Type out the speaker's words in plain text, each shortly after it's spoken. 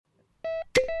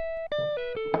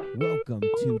Welcome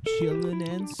to Chillin'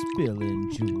 and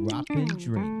Spillin', Droppin'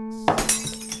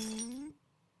 Drinks.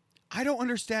 I don't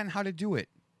understand how to do it.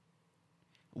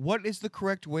 What is the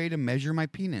correct way to measure my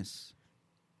penis?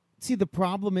 See, the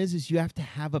problem is you have to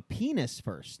have a penis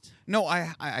first. No,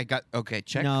 I got okay.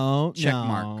 Check. No, check no,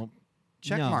 mark.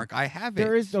 Check no. mark. I have it.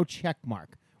 There is no check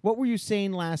mark. What were you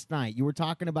saying last night? You were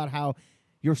talking about how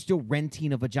you're still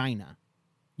renting a vagina.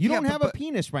 You Yeah, don't have a but-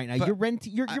 penis right now. but You're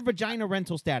renting your vagina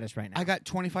rental status right now. I got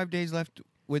 25 days left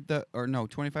with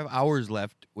 25 hours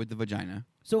left with the vagina.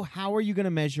 So how are you going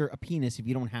to measure a penis if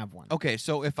you don't have one? Okay,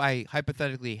 so if I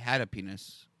hypothetically had a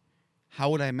penis, how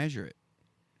would I measure it?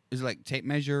 Is it like tape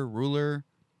measure, ruler?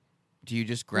 Do you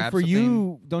just grab for something?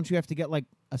 you, don't you have to get like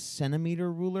a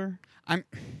centimeter ruler?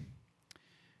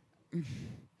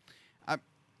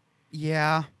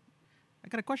 Yeah. I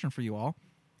got a question for you all.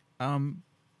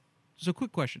 So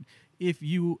quick question. If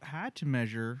you had to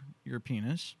measure your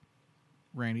penis,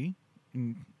 Randy,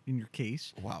 in your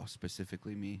case, Wow,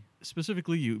 specifically me.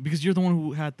 specifically you, because you're the one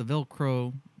who had the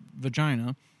Velcro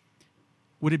vagina,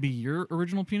 would it be your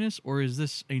original penis or is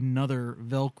this another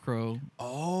Velcro?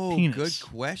 Oh, Penis. good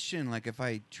question. Like if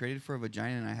I traded for a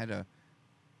vagina and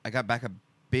I got back a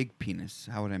big penis,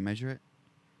 how would I measure it?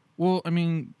 Well, I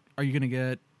mean, are you going to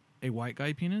get a white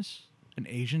guy penis, an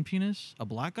Asian penis, a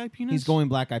black guy penis? He's going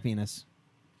black guy penis.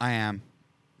 I am.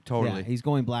 Totally. Yeah, he's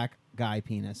going black guy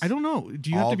penis. I don't know. Do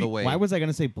you have All to be the way. Why was I going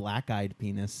to say black-eyed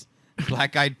penis?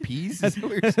 Black-eyed peas? Is that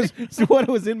what you're saying? That's what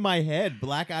was in my head.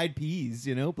 Black-eyed peas,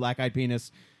 black-eyed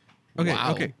penis. Okay,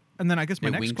 Wow. okay. And then I guess my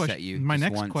It next winks question at you my just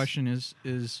next once. question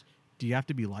is do you have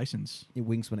to be licensed It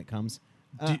winks when it comes.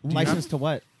 Do you License have- to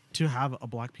what? to have a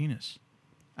black penis?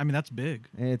 I mean, that's big.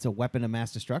 It's a weapon of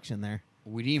mass destruction there.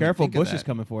 We didn't even Careful, think of Bush is that.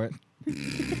 coming for it.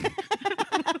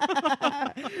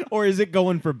 Or is it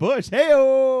going for Bush?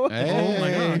 Hey-oh! Hey. Oh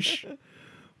my gosh.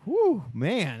 Whew,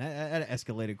 man, that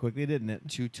escalated quickly, didn't it?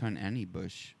 2-ton Annie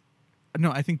Bush.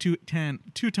 No, I think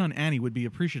two-ton Annie would be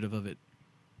appreciative of it.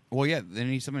 Well, yeah, they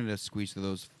need something to squeeze through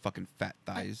those fucking fat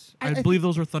thighs. I, I believe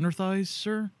those are thunder thighs,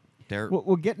 sir. They're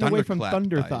We're getting away from thunderclap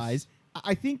thunder thighs. thighs.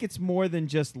 I think it's more than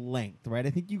just length, right? I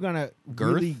think you gotta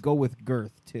Girth? really go with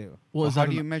girth too. Well, Well, is how that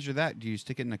do you an, measure that? Do you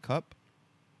stick it in a cup?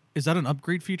 is that an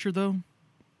upgrade feature though?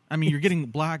 I mean, you're getting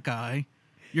black guy,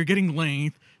 you're getting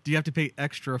length. Do you have to pay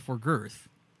extra for girth?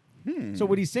 So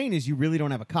what he's saying is you really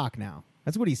don't have a cock now.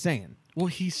 That's what he's saying. Well,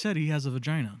 he said he has a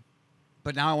vagina.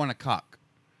 But now I want a cock,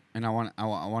 and I want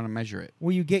to measure it.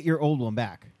 Well, you get your old one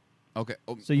back. Okay.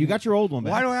 Oh, So you got your old one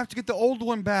back. Why do I have to get the old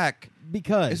one back?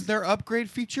 Because Is there upgrade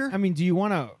feature? I mean, do you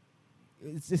want to?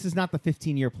 This is not the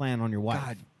 15-year plan on your wife.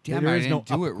 God damn There it! I is didn't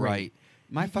no do it upgrade. right.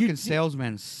 My You fucking did-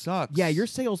 salesman sucks. Yeah, your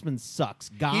salesman sucks.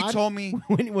 God, He told me,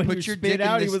 when put you your spit dick in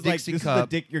out, he this was like, Dixie "This is cup."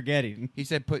 the dick you're getting." He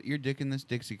said, "Put your dick in this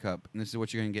Dixie cup, and this is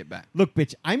what you're gonna get back." Look,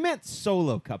 bitch, I meant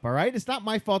solo cup. All right, it's not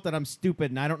my fault that I'm stupid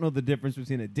and I don't know the difference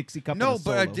between a Dixie cup. No, and a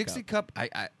but a solo Dixie cup. cup,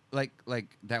 I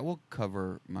like that will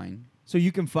cover mine. So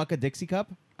you can fuck a Dixie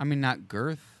cup. I mean, not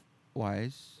girth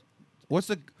wise. What's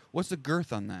the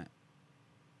girth on that?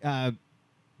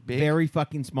 Big? Very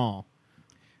fucking small.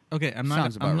 Okay, I'm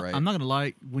Sounds not. about I'm, not- right. I'm not gonna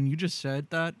lie. When you just said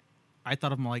that, I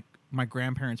thought of like my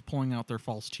grandparents pulling out their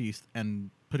false teeth and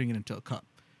putting it into a cup.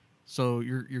 So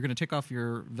you're gonna take off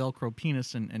your Velcro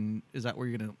penis and is that where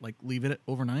you're gonna like leave it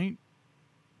overnight?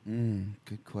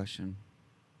 Good question.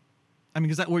 I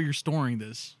mean, is that where you're storing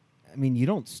this? I mean, you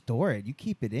don't store it. You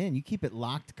keep it in. You keep it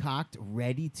locked, cocked,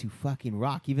 ready to fucking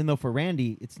rock. Even though for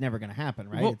Randy, it's never going to happen,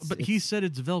 right? Well, but he said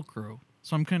it's Velcro,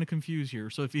 so I'm kind of confused here.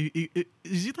 So if is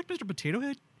he like Mr. Potato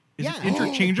Head? Is yeah, it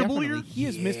interchangeable definitely. here? He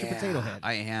is Mr. Potato Head.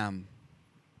 I am.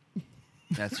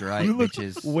 That's right, You look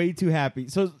bitches. way too happy.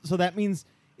 So that means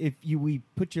if we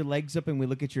put your legs up and we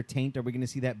look at your taint, are we going to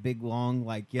see that big long,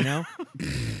 like,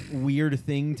 weird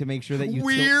thing to make sure that you tilt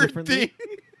Weird differently? thing.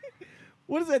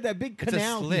 What is that? That big It's a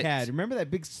canal he slit. had. Remember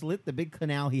that big slit, the big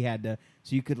canal he had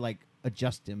so you could like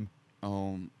adjust him.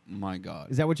 Oh my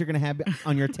god! Is that what you're going to have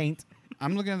on your taint?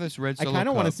 I'm looking at this red I Solo kind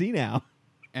of want to cup, see now.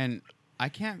 and I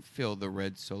can't feel the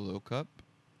red Solo cup.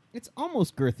 It's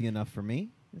almost girthy enough for me.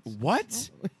 What?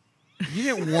 You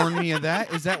didn't warn me of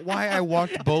that. Is that why I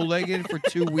walked bow-legged for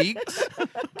 2 weeks?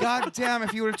 God damn,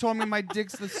 if you would have told me my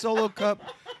dick's the Solo cup,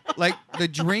 like the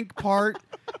drink part,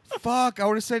 fuck, I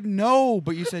would have said no.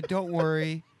 But you said, don't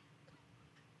worry.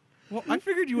 Well, I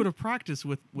figured you would have practiced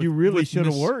with You really with should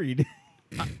have Miss- worried.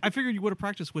 I figured you would have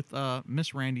practiced with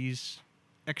Miss Randy's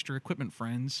extra equipment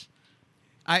friends.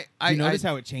 I you notice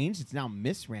how it changed? It's now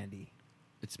Miss Randy.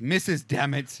 It's Mrs.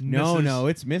 Damn it. No,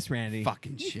 it's Miss Randy.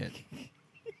 Fucking shit.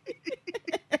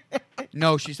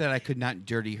 No, she said I could not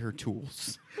dirty her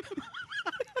tools.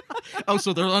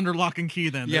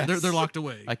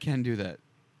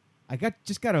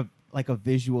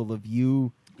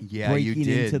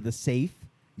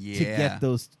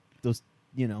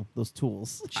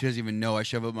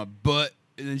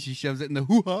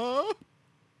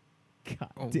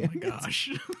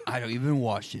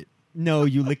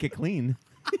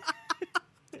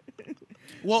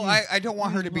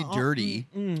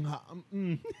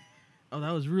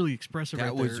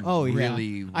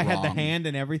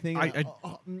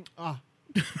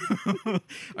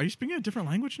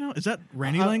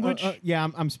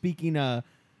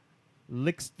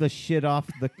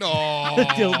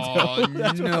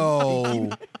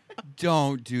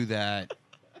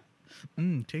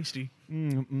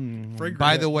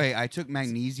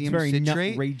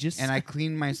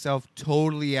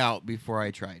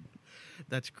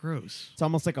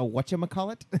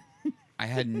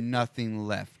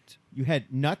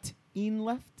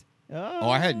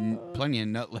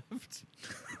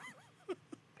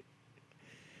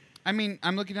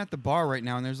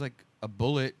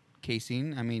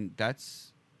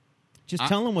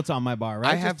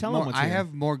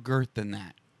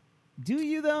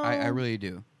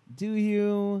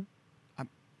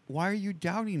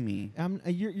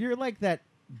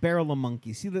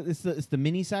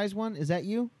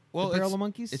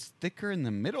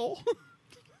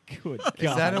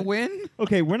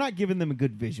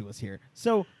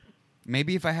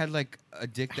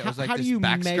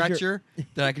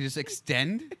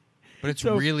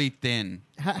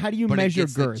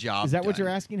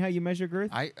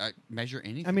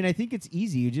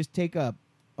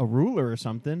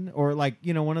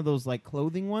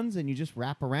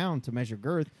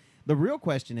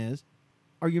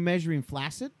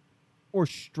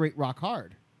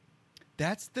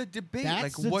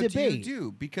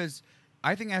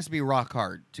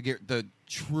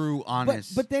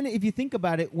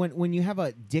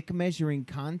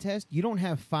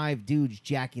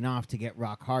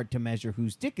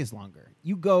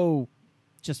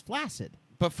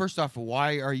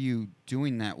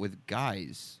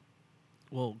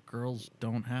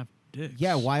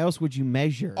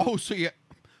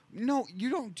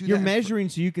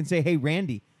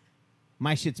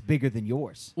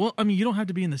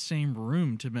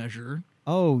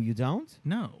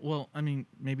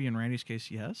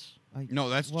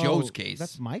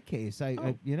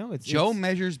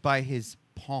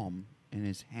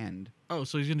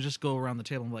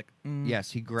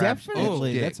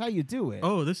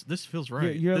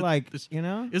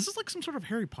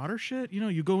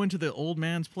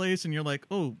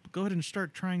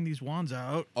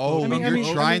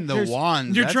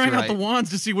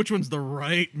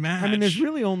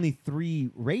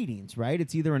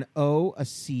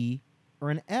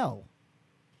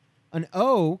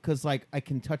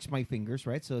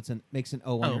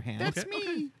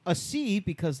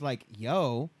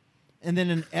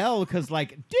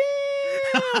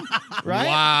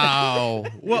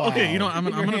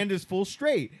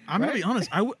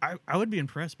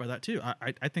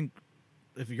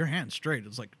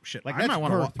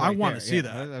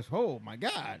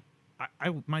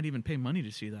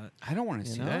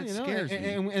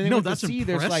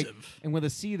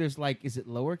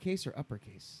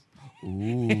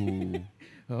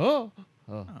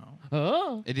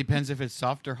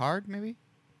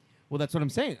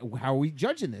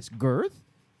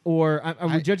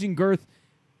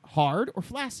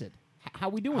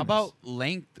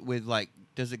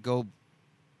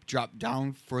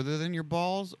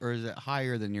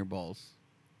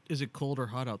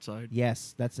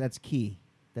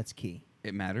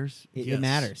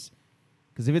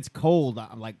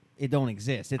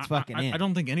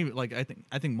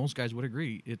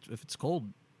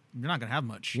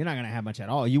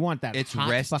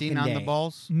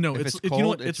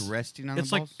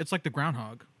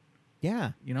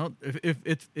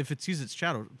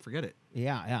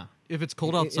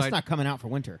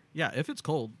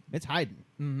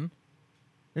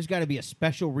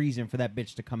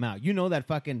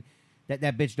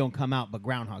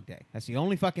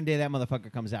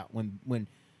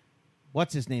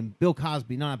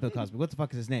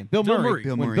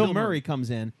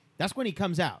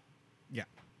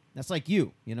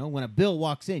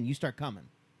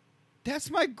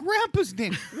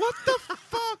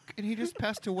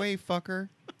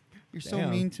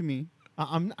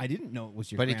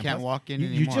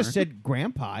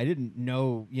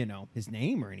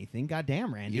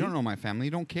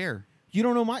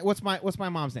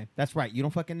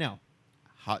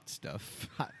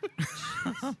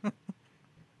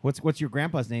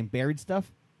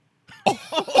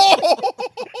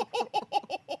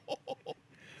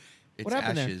 It's What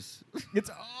happened there? ashes. It's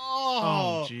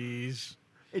Oh, jeez.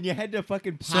 and you had to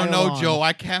fucking So pile no, on. Joe,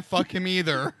 I can't fuck him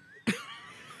either.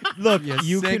 Look, You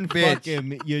you sick can bitch. fuck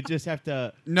him. You just have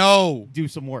to No. do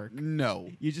some work. No.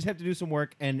 You just have to do some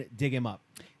work and dig him up,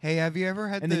 Hey, have you ever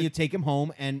had and then you take him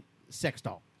home and sex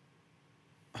doll.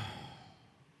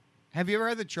 have you ever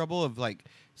had the trouble of like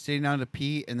sitting down to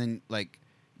pee and then like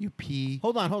you pee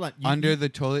Hold on. under the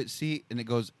toilet seat and it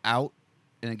goes out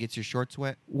and it gets your shorts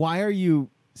wet? Why are you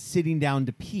sitting down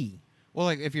to pee? Well,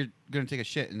 like if you're gonna take a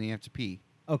shit and then you have to pee.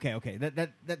 Okay.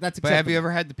 That's acceptable. But have you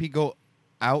ever had the pee go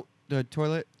out the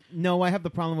toilet? No, I have the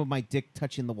problem with my dick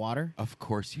touching the water. Of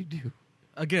course you do.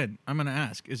 Again, I'm going to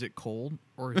ask, is it cold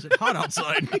or is it hot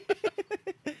outside?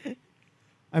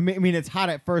 I mean, it's hot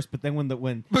at first, but then when But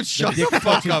the shut dick the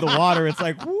fuck touches up. the water, it's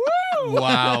like woo.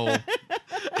 Wow.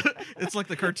 It's like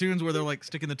the cartoons where they're like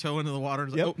sticking the toe into the water.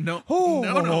 It's Yep. like, oh,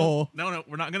 no, Oh. no,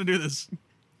 we're not going to do this.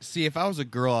 See, if I was a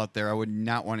girl out there, I would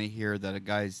not want to hear that a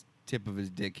guy's tip of his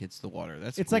dick hits the water.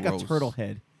 That's It's like a gross. turtle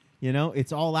head. You know,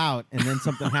 it's all out, and then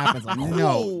something happens. Like, No,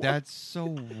 whoa. that's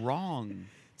so wrong.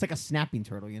 It's like a snapping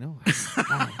turtle. You know,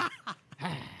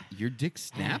 Your dick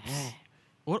snaps?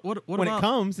 What when about, it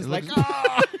comes, it's It like looks-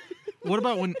 What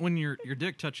about when your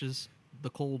dick touches the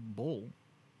cold bowl?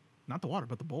 Not the water,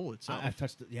 but the bowl itself. I've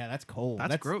touched it. Yeah, that's cold.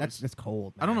 That's gross. That's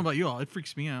cold. I don't know man. about you all. It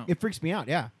freaks me out. It freaks me out.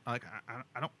 Yeah, Like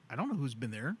I don't know who's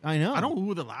been there. I know. I don't know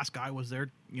who the last guy was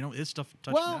there. You know, is stuff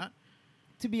touching Well, that?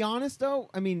 to be honest, though,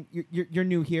 I mean, you're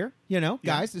new here. You know,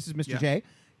 Yeah. guys, this is Mr. Yeah. J.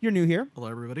 You're new here. Hello,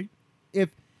 everybody.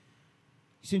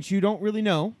 Since you don't really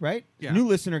know, right? Yeah. New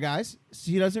listener, guys.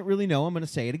 He doesn't really know. I'm going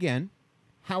to say it again.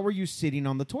 How are you sitting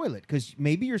on the toilet? Because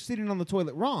maybe you're sitting on the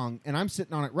toilet wrong, and I'm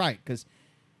sitting on it right. Because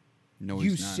No,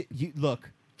 you he's not.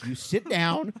 you sit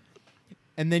down,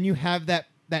 and then you have that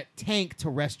tank to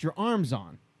rest your arms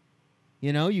on.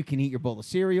 You know, you can eat your bowl of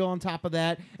cereal on top of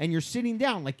that, and you're sitting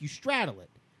down like you straddle it.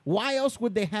 Why else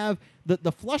would they have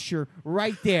the flusher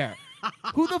right there?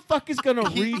 Who the fuck is gonna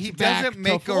reach He back doesn't to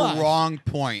make a flush? wrong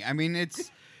point. I mean,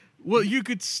 it's. Well, you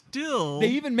could still. They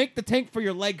even make the tank for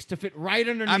your legs to fit right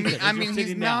underneath it. I as mean, you're he's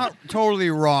sitting not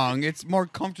totally wrong. It's more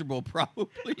comfortable,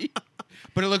 probably.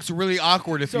 But it looks really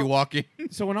awkward if So- you walk in. down.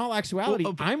 So in all actuality,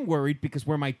 Well, but- I'm worried because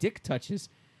where my dick touches,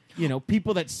 you know,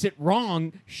 people that sit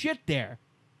wrong shit there.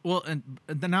 Well, and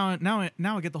then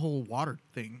now I get the whole water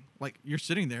thing. Like you're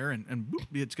sitting there and boop,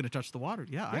 it's going to touch the water.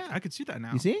 Yeah, Yeah. I could see that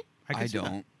now. You see? can I see that.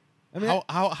 don't. I mean,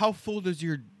 How full does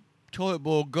your toilet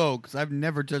bowl go? Because I've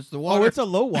never touched the water. oh, it's a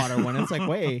low water one. It's like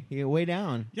way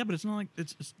down. Yeah, but it's not like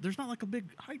there's not like a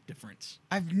big height difference.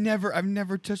 I've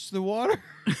never touched the water.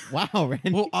 Wow,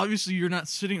 Randy. Well, obviously you're not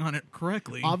sitting on it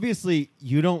correctly. Obviously,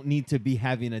 you don't need to be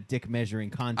having a dick measuring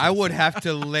contest. I would have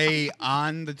to lay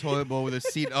on the toilet bowl with a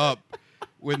seat up,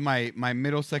 with my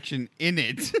middle section in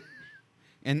it,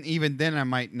 and even then I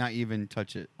might not even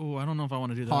touch it. Oh, I don't know if I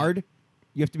want to do that. hard.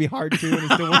 You have to be hard too, and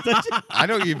it still won't touch it. I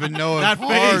don't even know if That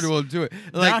hard face. will do it.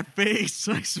 Like That face,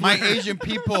 I my swear. Asian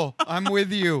people, I'm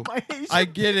with you. My Asian I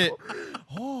get it.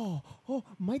 Oh,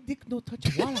 my dick no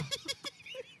touch water.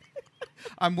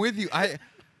 I'm with you.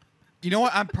 You know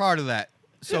what? I'm proud of that.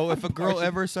 So if a girl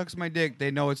ever sucks my dick,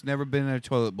 they know it's never been in a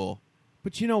toilet bowl.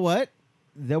 But you know what?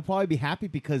 They'll probably be happy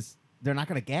because they're not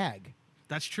going to gag.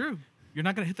 That's true. You're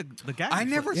not gonna hit the gag. I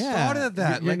never reflex. thought of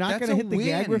that. You're Like, not that's going to a hit the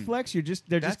gag win. reflex. They're just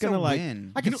That's going to a like.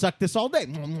 win. I can suck this all day.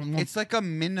 It's like a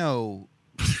minnow.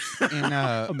 In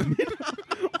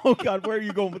Oh God, where are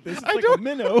you going with this? It's I like don't a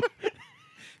minnow.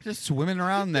 just swimming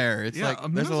around there. It's Yeah, like a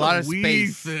there's a minnow's lot of wee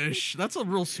space. fish. That's a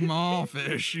real small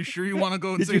fish. You sure you want to go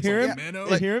and Did say you it's hear a him? minnow?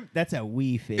 Did you hear him? That's a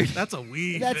wee fish. That's a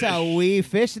wee. That's fish. a wee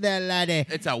fish, there, laddie.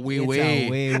 It's a wee It's wee. a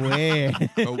wee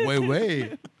wee. Oh,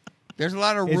 way. There's a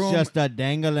lot of It's room. just a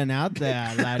dangling out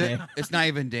there, laddie. It's not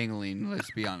even dangling.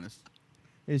 Let's be honest.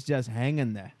 It's just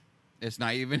hanging there. It's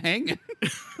not even hanging.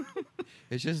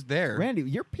 It's just there. Randy,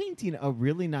 you're painting a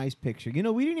really nice picture. You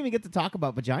know, we didn't even get to talk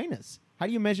about vaginas. How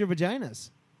do you measure vaginas?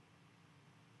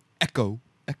 Echo.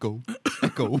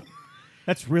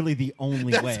 That's really the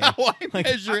only That's way. how I Like,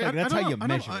 measure it. like, that's I don't how you know, I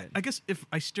don't- measure it. I guess if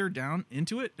I stare down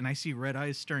into it and I see red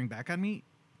eyes staring back at me,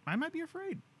 I might be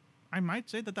afraid. I might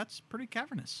say that that's pretty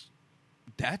cavernous.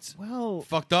 That's Well,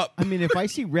 fucked up. I mean, if I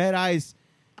see red eyes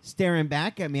staring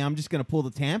back at me, I'm just going to pull the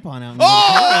tampon out. And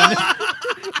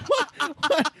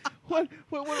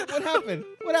what happened?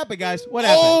 What happened, guys? What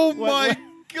happened? Oh What- my what-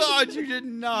 God, you did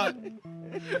not.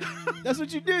 That's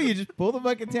what you do. You just pull the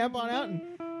fucking tampon out and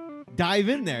dive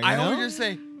in there. You I know? would just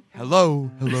say, hello.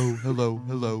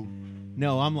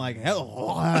 No, I'm like,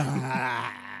 hello.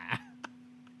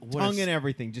 Tongue and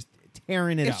everything, just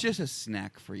tearing it It's up. just a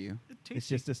snack for you. It's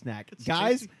just a snack. It's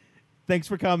Guys, tasty. thanks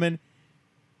for coming.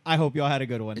 I hope y'all had a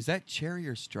good one. Is that cherry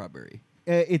or strawberry?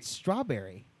 It's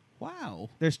strawberry. Wow.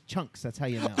 There's chunks. That's how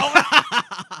you know.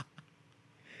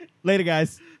 Later,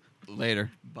 guys.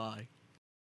 Later. Bye.